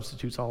same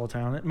substitutes all the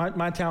time.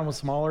 My town was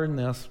smaller than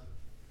this.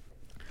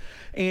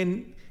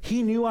 And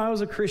he knew I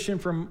was a Christian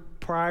from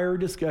prior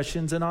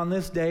discussions. And on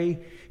this day,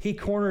 he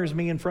corners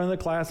me in front of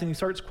the class and he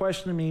starts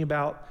questioning me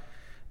about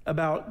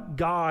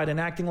God and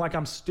acting like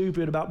I'm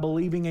stupid about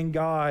believing in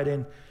God.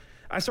 And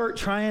I start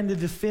trying to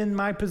defend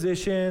my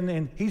position,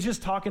 and he's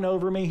just talking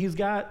over me.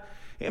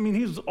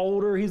 He's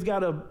older. He's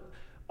got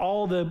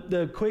all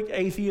the quick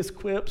atheist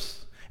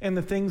quips and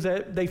the things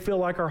that they feel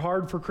like are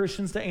hard for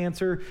Christians to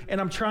answer. And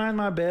I'm trying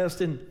my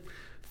best. And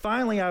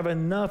finally, I have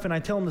enough, and I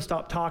tell him to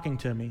stop talking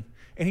to me.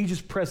 And he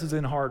just presses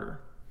in harder.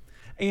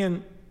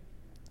 And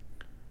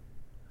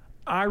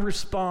I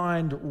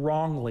respond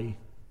wrongly.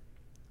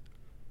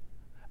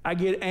 I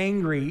get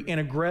angry and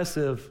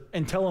aggressive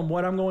and tell him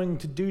what I'm going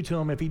to do to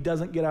him if he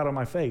doesn't get out of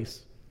my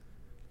face.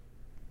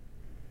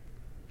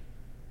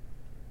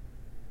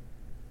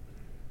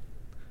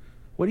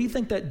 What do you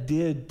think that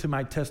did to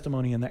my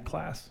testimony in that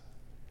class,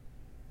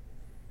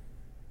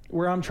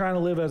 where I'm trying to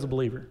live as a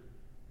believer?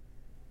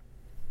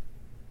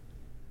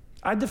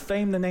 I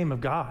defamed the name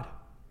of God.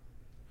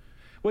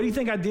 What do you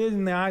think I did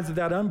in the eyes of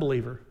that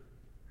unbeliever?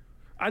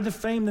 I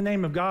defamed the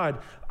name of God.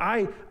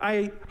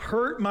 I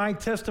hurt my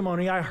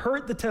testimony. I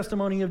hurt the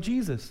testimony of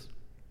Jesus.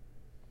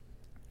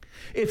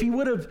 If he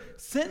would have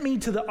sent me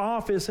to the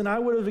office and I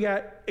would have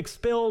got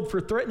expelled for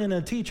threatening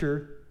a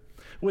teacher,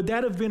 would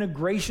that have been a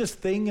gracious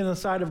thing in the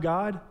sight of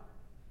God?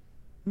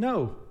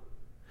 No.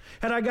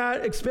 Had I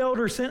got expelled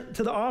or sent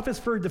to the office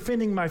for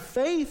defending my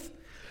faith,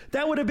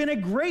 That would have been a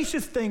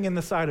gracious thing in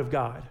the sight of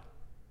God.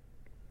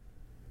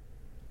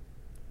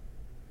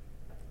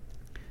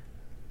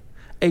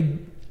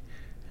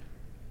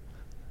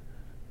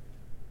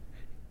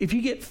 If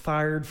you get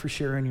fired for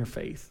sharing your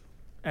faith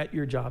at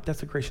your job,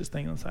 that's a gracious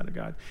thing on the side of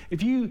God.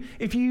 If you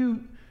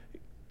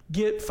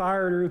get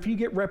fired or if you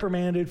get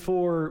reprimanded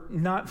for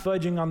not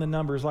fudging on the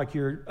numbers like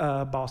your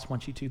boss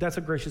wants you to, that's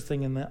a gracious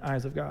thing in the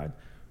eyes of God.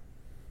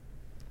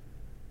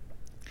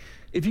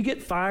 If you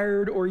get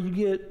fired or you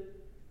get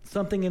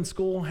something in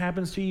school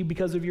happens to you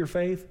because of your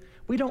faith,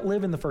 we don't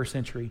live in the first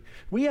century.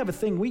 We have a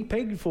thing we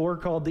paid for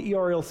called the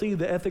ERLC,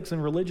 the Ethics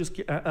and Religious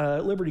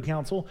Liberty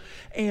Council,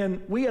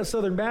 and we as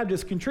Southern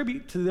Baptists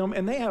contribute to them,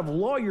 and they have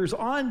lawyers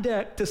on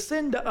deck to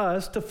send to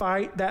us to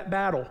fight that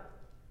battle.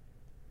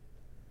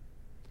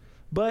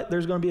 But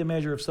there's going to be a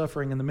measure of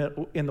suffering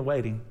in the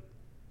waiting.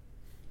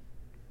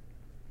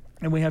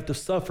 And we have to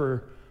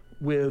suffer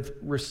with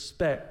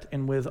respect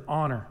and with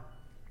honor.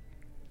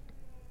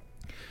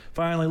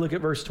 Finally, look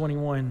at verse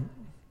 21.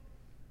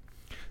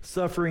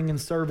 Suffering in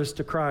service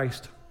to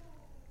Christ.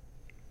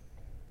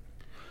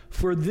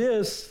 For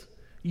this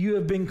you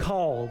have been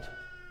called.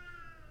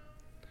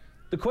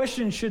 The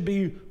question should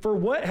be, for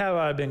what have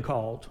I been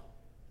called?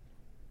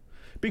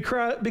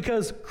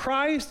 Because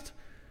Christ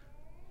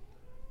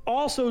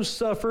also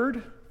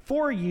suffered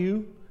for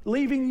you,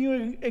 leaving you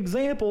an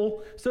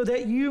example so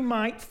that you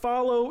might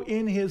follow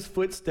in his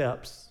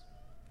footsteps.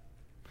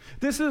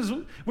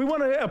 We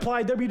want to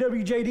apply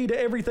WWJD to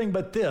everything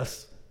but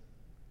this.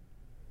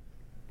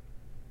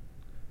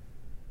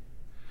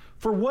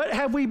 For what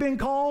have we been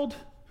called?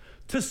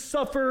 To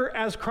suffer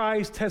as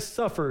Christ has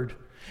suffered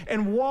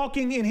and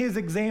walking in his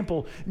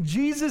example.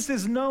 Jesus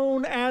is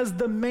known as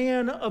the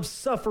man of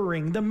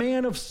suffering, the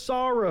man of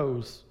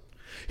sorrows.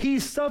 He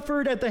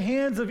suffered at the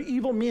hands of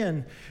evil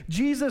men.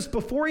 Jesus,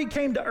 before he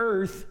came to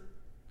earth,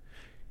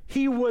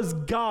 he was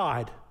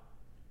God.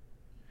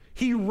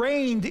 He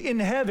reigned in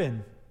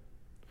heaven.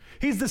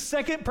 He's the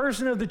second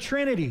person of the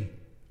Trinity.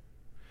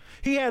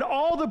 He had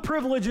all the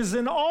privileges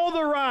and all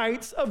the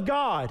rights of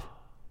God.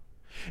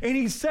 And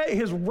he set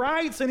his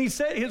rights and he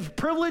set his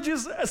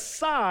privileges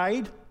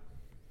aside,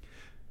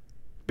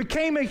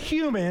 became a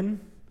human,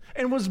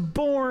 and was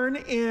born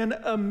in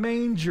a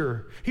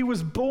manger. He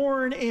was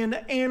born in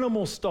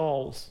animal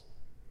stalls.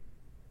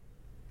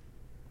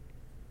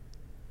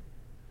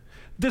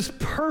 This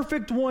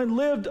perfect one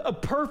lived a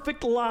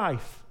perfect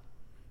life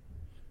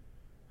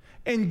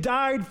and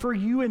died for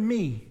you and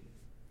me.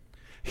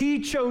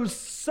 He chose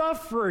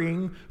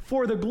suffering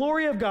for the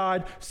glory of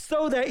God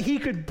so that he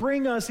could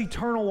bring us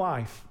eternal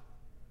life.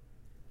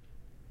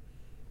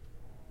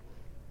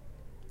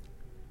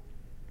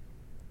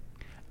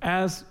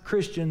 As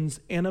Christians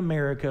in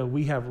America,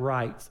 we have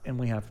rights and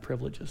we have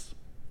privileges.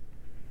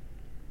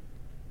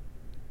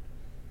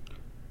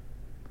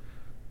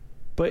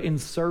 But in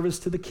service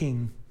to the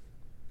King,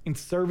 in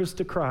service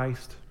to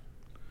Christ,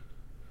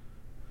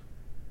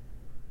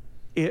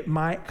 it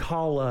might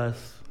call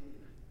us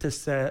to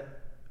set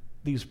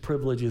these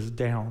privileges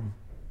down.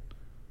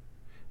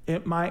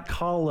 It might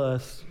call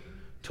us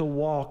to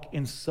walk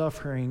in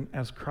suffering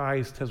as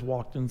Christ has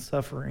walked in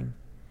suffering.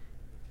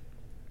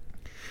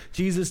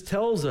 Jesus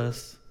tells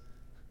us,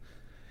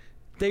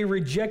 they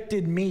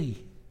rejected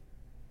me.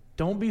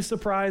 Don't be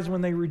surprised when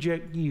they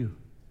reject you.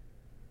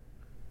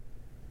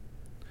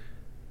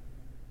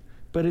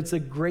 But it's a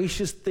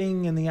gracious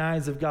thing in the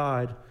eyes of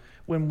God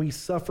when we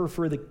suffer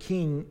for the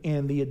King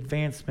and the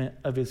advancement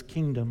of his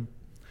kingdom.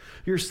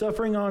 Your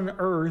suffering on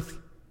earth,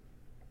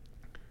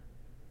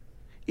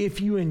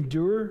 if you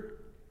endure,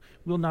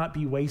 will not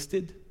be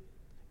wasted.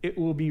 It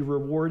will be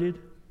rewarded.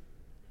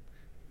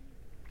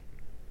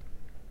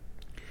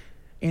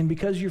 And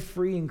because you're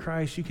free in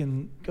Christ, you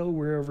can go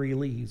wherever he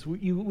leads.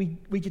 We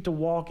get to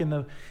walk in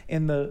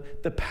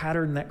the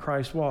pattern that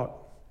Christ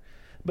walked.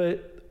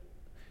 But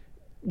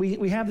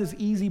we have this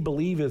easy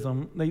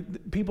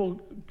believism.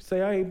 People say,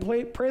 hey,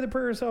 pray the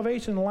prayer of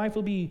salvation and life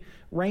will be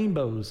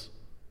rainbows.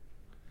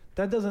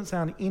 That doesn't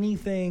sound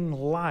anything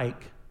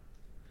like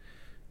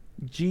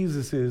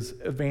Jesus'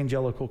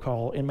 evangelical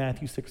call in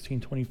Matthew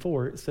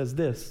 16:24. It says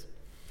this,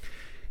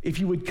 if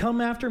you would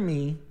come after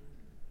me,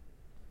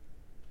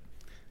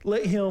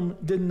 let him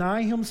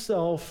deny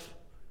himself,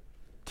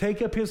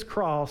 take up his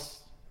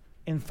cross,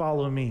 and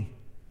follow me.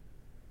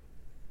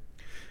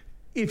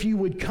 If you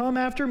would come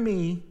after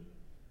me,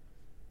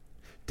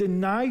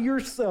 deny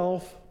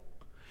yourself,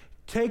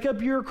 take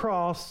up your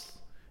cross,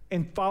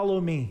 and follow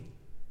me.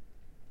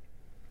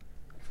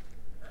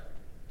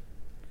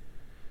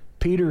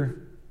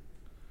 Peter,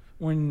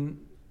 when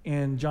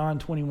in John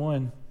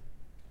 21,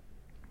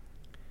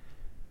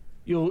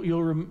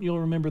 you'll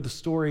remember the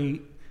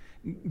story.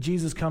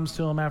 Jesus comes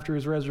to him after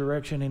his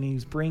resurrection and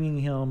he's bringing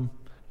him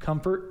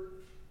comfort.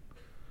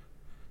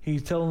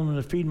 He's telling him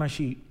to feed my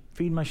sheep,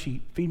 feed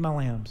my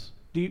lambs.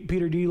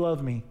 Peter, do you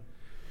love me?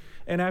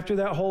 And after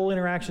that whole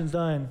interaction's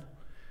done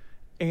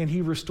and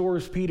he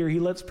restores Peter,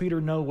 he lets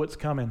Peter know what's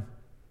coming.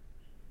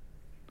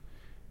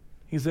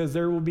 He says,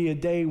 there will be a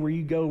day where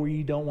you go where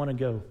you don't want to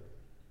go.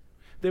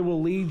 They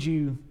will lead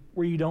you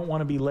where you don't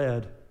want to be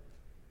led.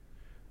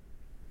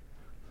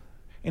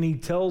 And he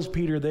tells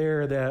Peter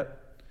there that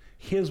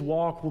his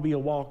walk will be a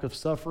walk of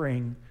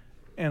suffering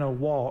and a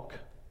walk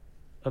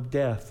of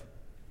death.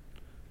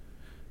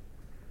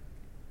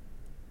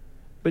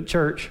 But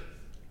church,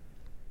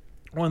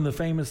 one of the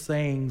famous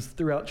sayings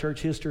throughout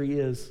church history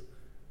is,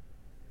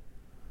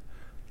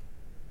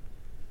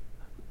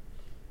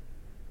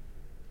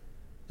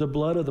 the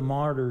blood of the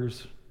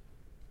martyrs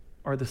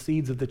are the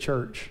seeds of the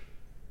church.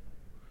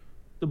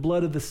 The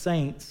blood of the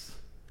saints,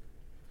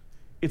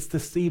 it's the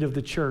seed of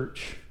the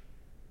church.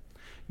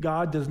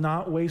 God does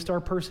not waste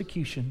our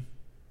persecution.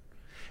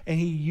 And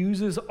he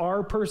uses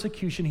our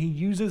persecution, he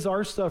uses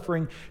our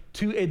suffering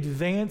to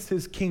advance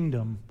his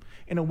kingdom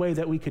in a way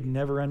that we could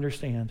never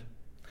understand.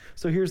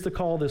 So here's the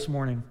call this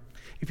morning.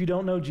 If you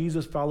don't know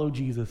Jesus, follow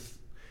Jesus.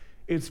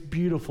 It's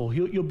beautiful.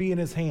 You'll be in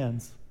his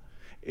hands.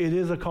 It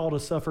is a call to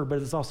suffer,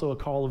 but it's also a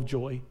call of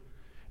joy.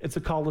 It's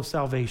a call of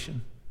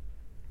salvation.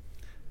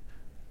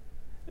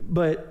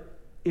 But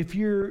if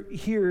you're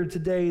here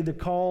today, the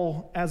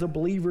call as a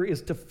believer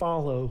is to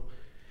follow.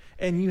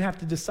 And you have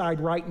to decide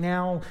right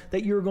now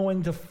that you're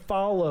going to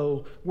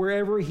follow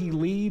wherever he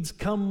leads,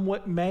 come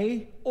what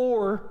may,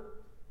 or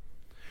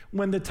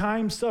when the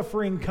time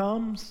suffering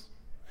comes,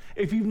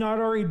 if you've not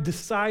already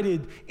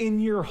decided in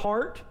your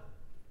heart,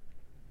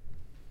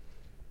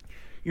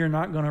 you're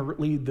not going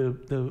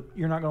to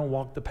you're not going to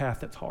walk the path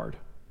that's hard.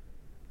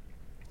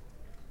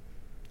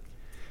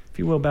 If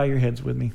you will, bow your heads with me.